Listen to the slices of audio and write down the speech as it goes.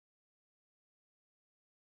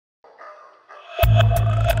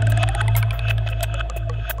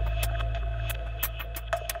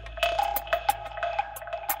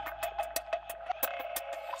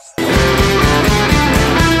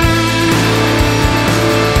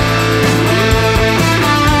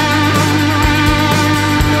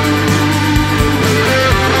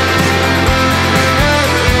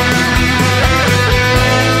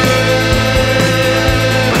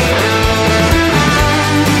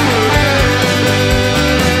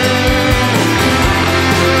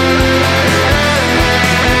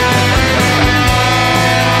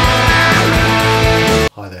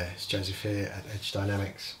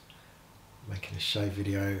Dynamics, making a shave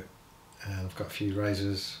video, and I've got a few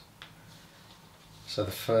razors. So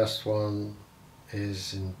the first one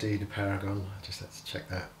is indeed a Paragon, I just had to check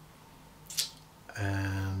that,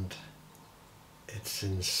 and it's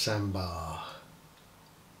in Sambar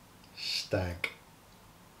Stag,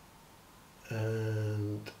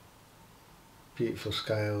 and beautiful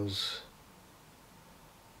scales,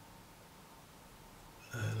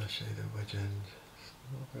 and I'll show you the wedge end.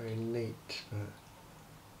 Not very neat, but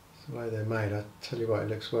it's the way they're made. I tell you what, it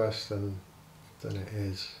looks worse than it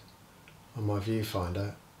is on my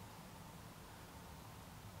viewfinder.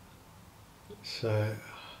 So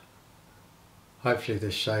hopefully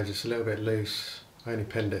this shaves. It's a little bit loose. I only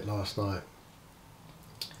pinned it last night,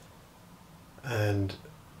 and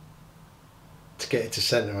to get it to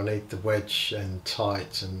centre I need the wedge end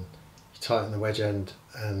tight, and you tighten the wedge end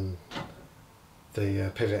and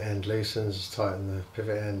the pivot end loosens, tighten the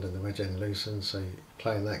pivot end and the wedge end loosens, so you're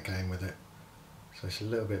playing that game with it. So it's a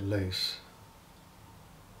little bit loose.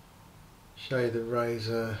 Show you the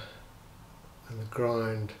razor and the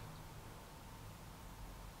grind.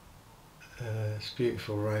 It's a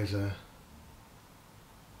beautiful razor.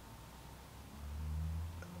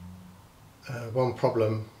 One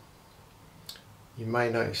problem, you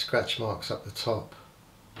may notice scratch marks up the top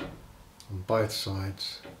on both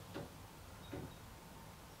sides.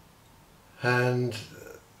 And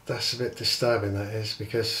that's a bit disturbing, that is,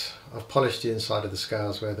 because I've polished the inside of the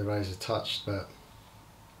scales where the razor touched, but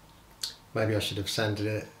maybe I should have sanded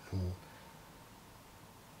it and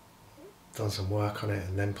done some work on it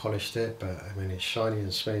and then polished it. But I mean, it's shiny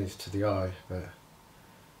and smooth to the eye, but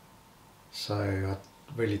so I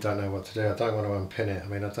really don't know what to do. I don't want to unpin it. I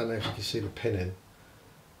mean, I don't know if you can see the pinning.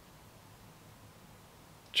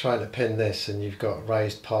 Trying to pin this and you've got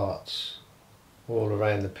raised parts all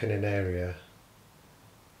around the pinning area,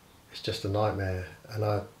 it's just a nightmare. And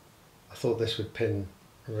I thought this would pin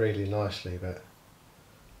really nicely, but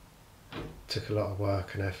it took a lot of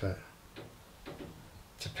work and effort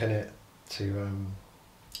to pin it to the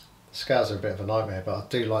scales are a bit of a nightmare, but I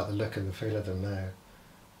do like the look and the feel of them now.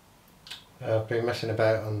 I've been messing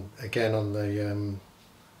about again on the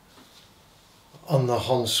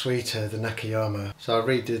Honsuita, the Nakayama. So I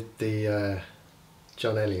redid the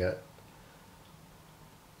John Elliott,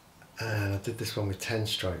 and I did this one with 10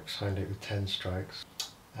 strokes, honed it with 10 strokes.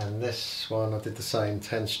 And this one I did the same,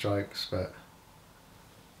 10 strokes, but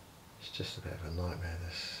it's just a bit of a nightmare,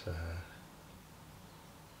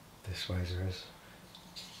 this razor is.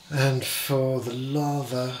 And for the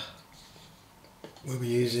lather, we'll be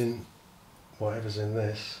using whatever's in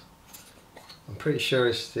this. I'm pretty sure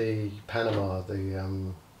it's the Panama,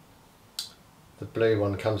 the blue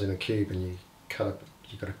one comes in a cube and you got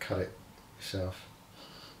to cut it yourself.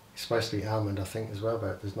 It's supposed to be almond, I think, as well,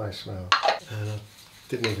 but there's no smell. And I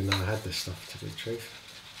didn't even know I had this stuff, to be the truth.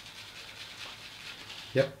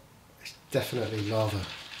 Yep, it's definitely lava.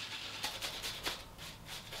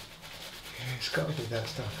 Yeah, it's got to be that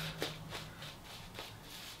stuff.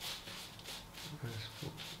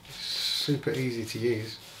 It's super easy to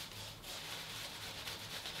use.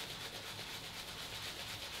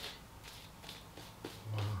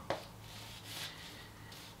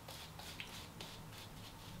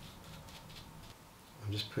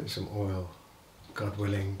 I'm just putting some oil, God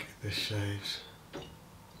willing this shaves.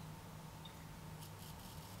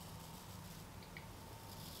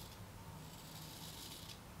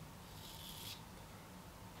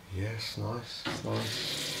 Yes, nice,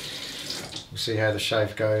 nice. We'll see how the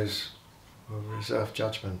shave goes. We'll reserve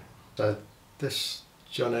judgment. So this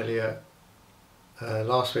John Elliott,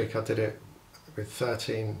 last week I did it with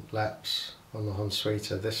 13 laps on the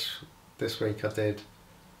Honsuita. This week I did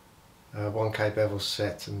 1k bevel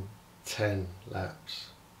set and 10 laps.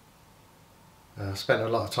 I spent a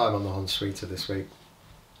lot of time on the Honsuita this week,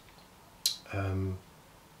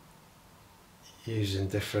 using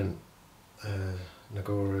different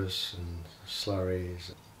Nagoras and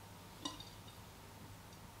slurries.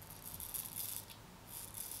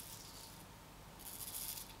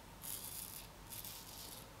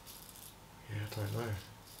 Yeah, don't know.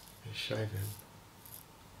 He's shaving.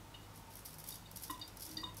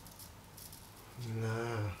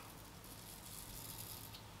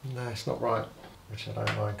 No, it's not right, which I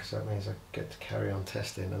don't mind because that means I get to carry on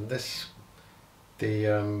testing. And this,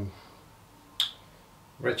 the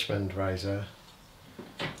Richmond razor,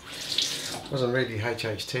 wasn't really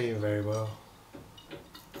HHTing very well.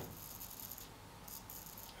 It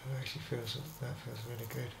actually feels, that feels really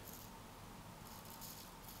good.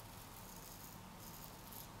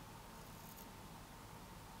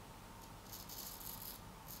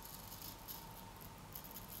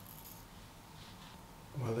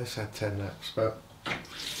 Well, this had 10 laps, but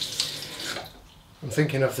I'm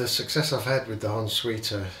thinking of the success I've had with the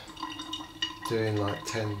Honsuita, doing like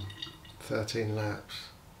 10, 13 laps.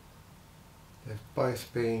 They've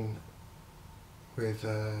both been with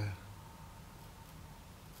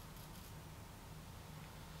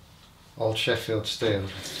old Sheffield steel,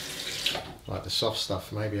 like the soft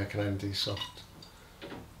stuff. Maybe I can only do the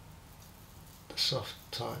soft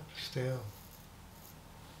type steel.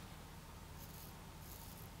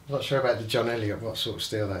 I'm not sure about the John Elliott, what sort of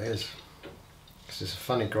steel that is, because it's a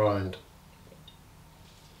funny grind.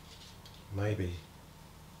 Maybe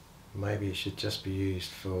it should just be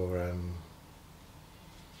used for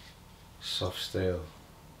soft steel.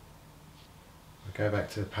 I'll go back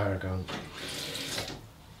to the Paragon.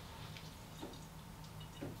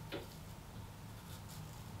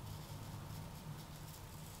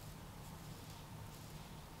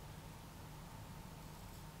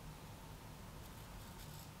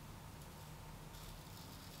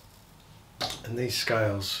 And these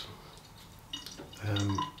scales,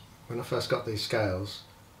 when I first got these scales,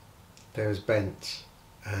 they was bent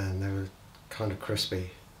and they were kind of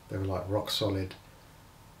crispy. They were like rock solid,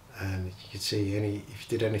 and you could see if you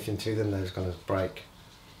did anything to them, they was going to break.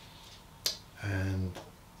 And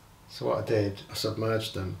so what I did, I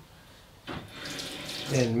submerged them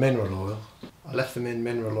in mineral oil. I left them in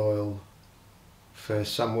mineral oil for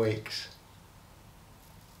some weeks,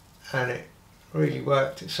 and it really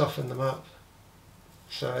worked. It softened them up.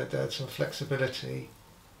 So they had some flexibility.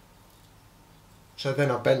 So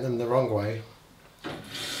then I bent them the wrong way,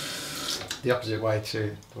 the opposite way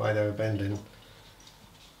to the way they were bending.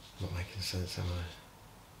 Not making sense, am I?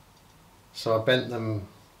 So I bent them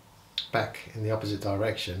back in the opposite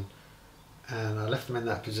direction, and I left them in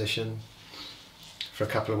that position for a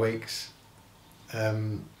couple of weeks,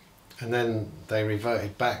 and then they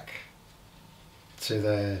reverted back to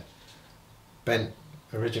their bent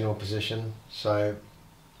original position. So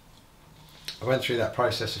I went through that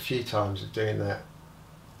process a few times of doing that,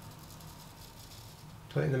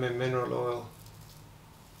 putting them in mineral oil,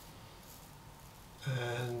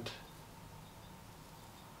 and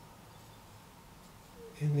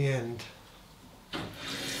in the end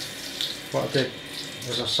what I did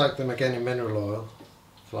was I soaked them again in mineral oil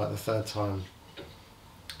for like the third time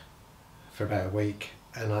for about a week,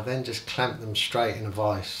 and I then just clamped them straight in a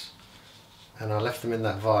vise, and I left them in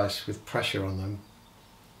that vise with pressure on them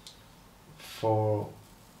for,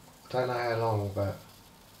 I don't know how long, but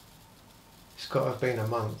it's got to have been a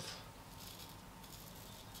month.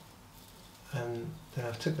 And then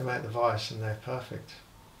I took them out of the vise and they're perfect.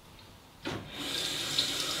 They're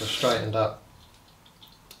straightened up.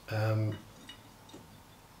 I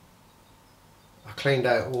cleaned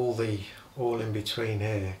out all in between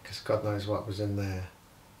here, because God knows what was in there.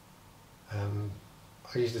 I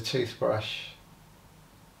used a toothbrush,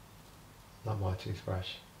 not my toothbrush,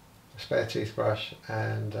 a spare toothbrush,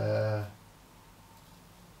 and I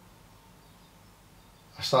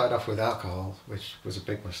started off with alcohol, which was a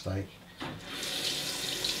big mistake.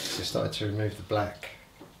 So I started to remove the black,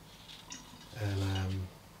 and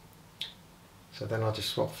so then I just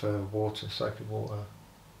swapped for water, soapy water.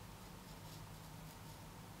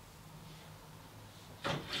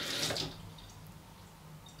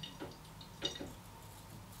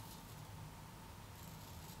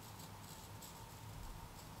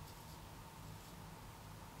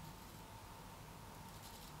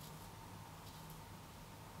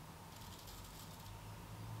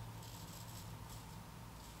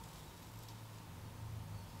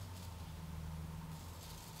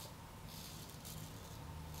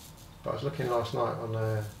 But I was looking last night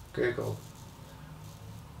on Google,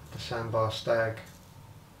 the Sandbar Stag.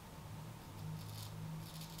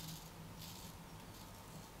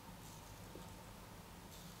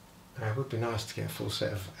 It would be nice to get a full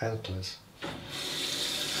set of antlers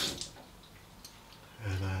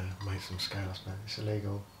and make some scales, but it's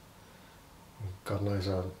illegal. God knows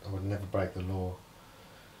I would never break the law.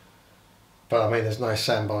 But I mean, there's no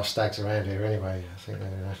Sandbar stags around here anyway. I think they're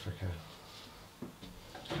in Africa.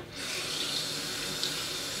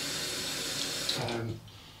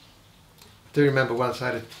 I do remember once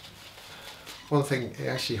I had one thing, it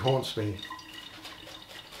actually haunts me,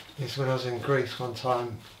 is when I was in Greece one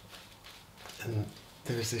time and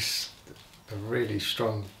there was a really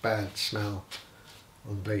strong bad smell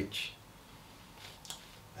on the beach,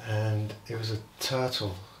 and it was a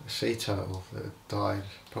turtle, a sea turtle that had died,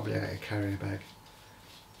 probably out of a carrier bag,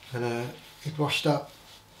 and he'd washed up,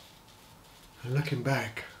 and looking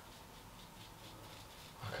back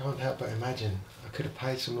I can't help but imagine I could have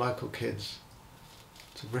paid some local kids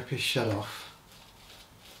to rip his shell off.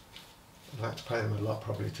 I'd like to pay them a lot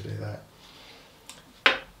probably to do that,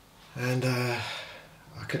 and I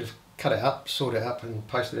could have cut it up, sawed it up and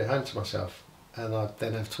posted it home to myself, and I'd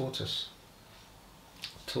then have tortoise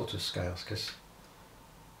scales, because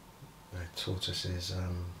tortoise is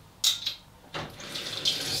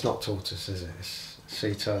it's not tortoise, is it? It's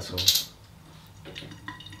sea turtle.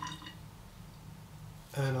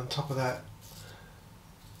 And on top of that,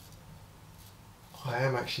 I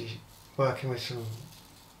am actually working with some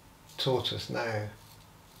tortoise now,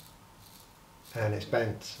 and it's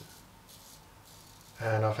bent,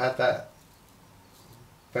 and I've had that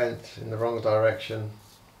bent in the wrong direction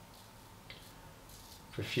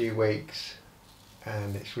for a few weeks,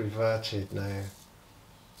 and it's reverted now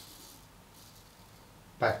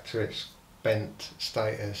back to its bent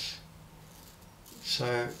status.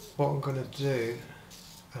 So what I'm going to do,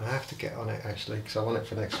 and I have to get on it actually because I want it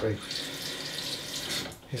for next week,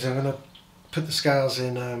 is I'm going to put the scales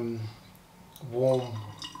in warm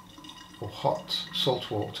or hot salt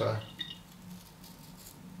water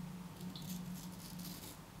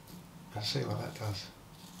and see what that does,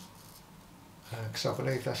 because I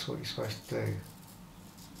believe that's what you're supposed to do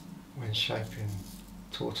when shaping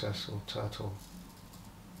tortoise or turtle.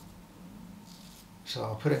 So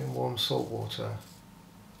I'll put it in warm salt water,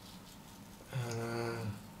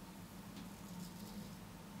 and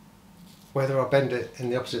whether I bend it in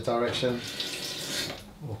the opposite direction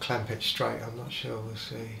or clamp it straight, I'm not sure, we'll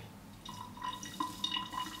see.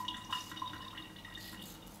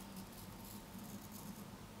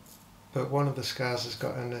 But one of the scales has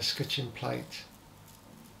got an escutcheon plate,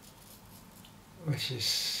 which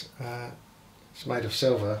is it's made of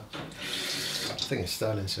silver. I think it's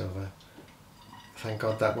sterling silver. Thank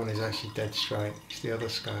God that one is actually dead straight. It's the other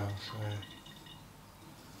scale, so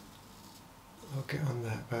I'll get on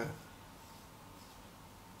that. But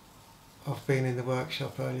I've been in the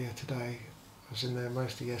workshop earlier today. I was in there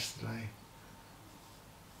most of yesterday,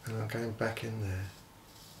 and I'm going back in there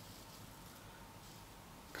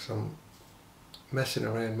because I'm messing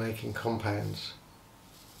around making compounds.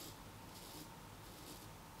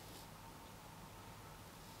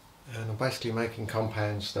 And I'm basically making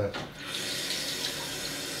compounds that,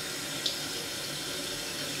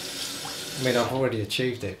 I mean, I've already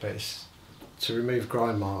achieved it, but it's to remove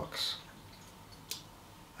grind marks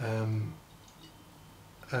and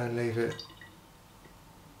leave it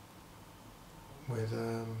with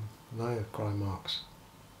no grind marks.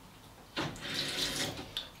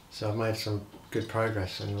 So I've made some good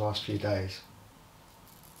progress in the last few days.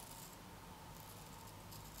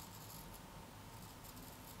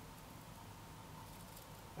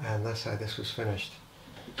 And that's how this was finished.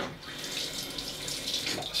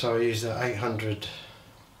 So I used an 800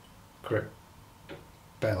 grip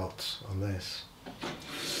belt on this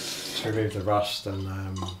to remove the rust, and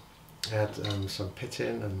add some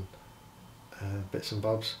pitting and bits and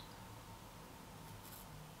bobs.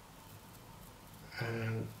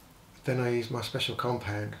 And then I used my special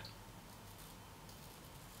compound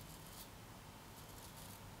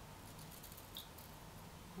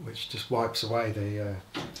which just wipes away the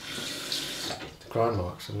grind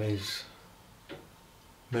marks and leaves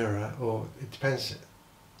mirror, or it depends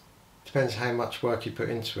how much work you put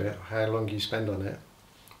into it, how long you spend on it,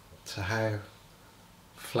 to how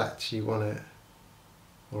flat you want it,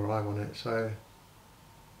 or I want it. So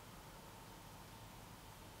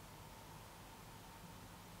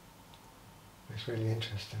it's really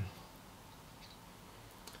interesting.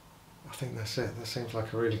 I think that's it. That seems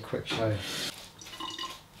like a really quick show. Let's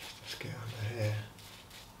get under here.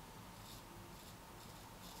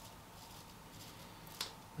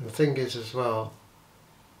 And the thing is as well,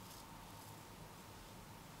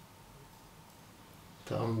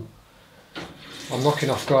 that I'm knocking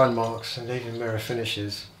off grind marks and leaving mirror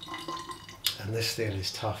finishes, and this steel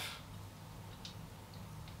is tough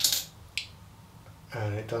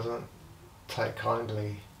and it doesn't take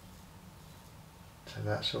kindly to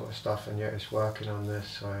that sort of stuff, and yet it's working on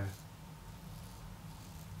this, so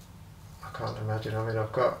I can't imagine. I mean,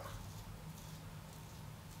 I've got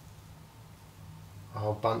a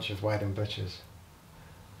whole bunch of Wade and Butchers,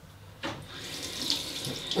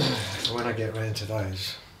 When I get round to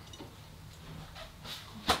those,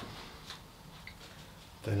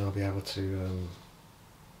 then I'll be able to,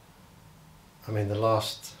 I mean, the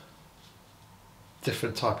last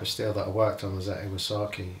different type of steel that I worked on was that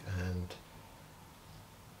Iwasaki, and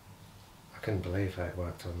I couldn't believe how it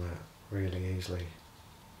worked on that really easily.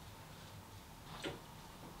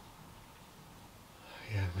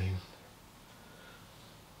 Yeah, I mean,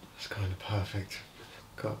 it's kind of perfect.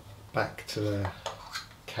 Got back to the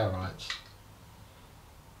Carites.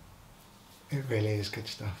 It really is good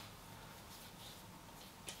stuff.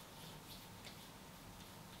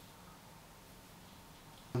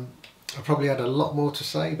 I probably had a lot more to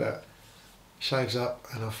say, but shaves up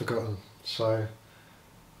and I've forgotten. So,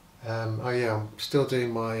 oh yeah, I'm still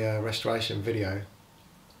doing my restoration video,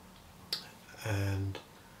 and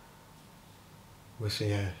we'll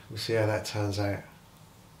see how that turns out.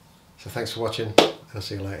 So thanks for watching, and I'll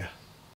see you later.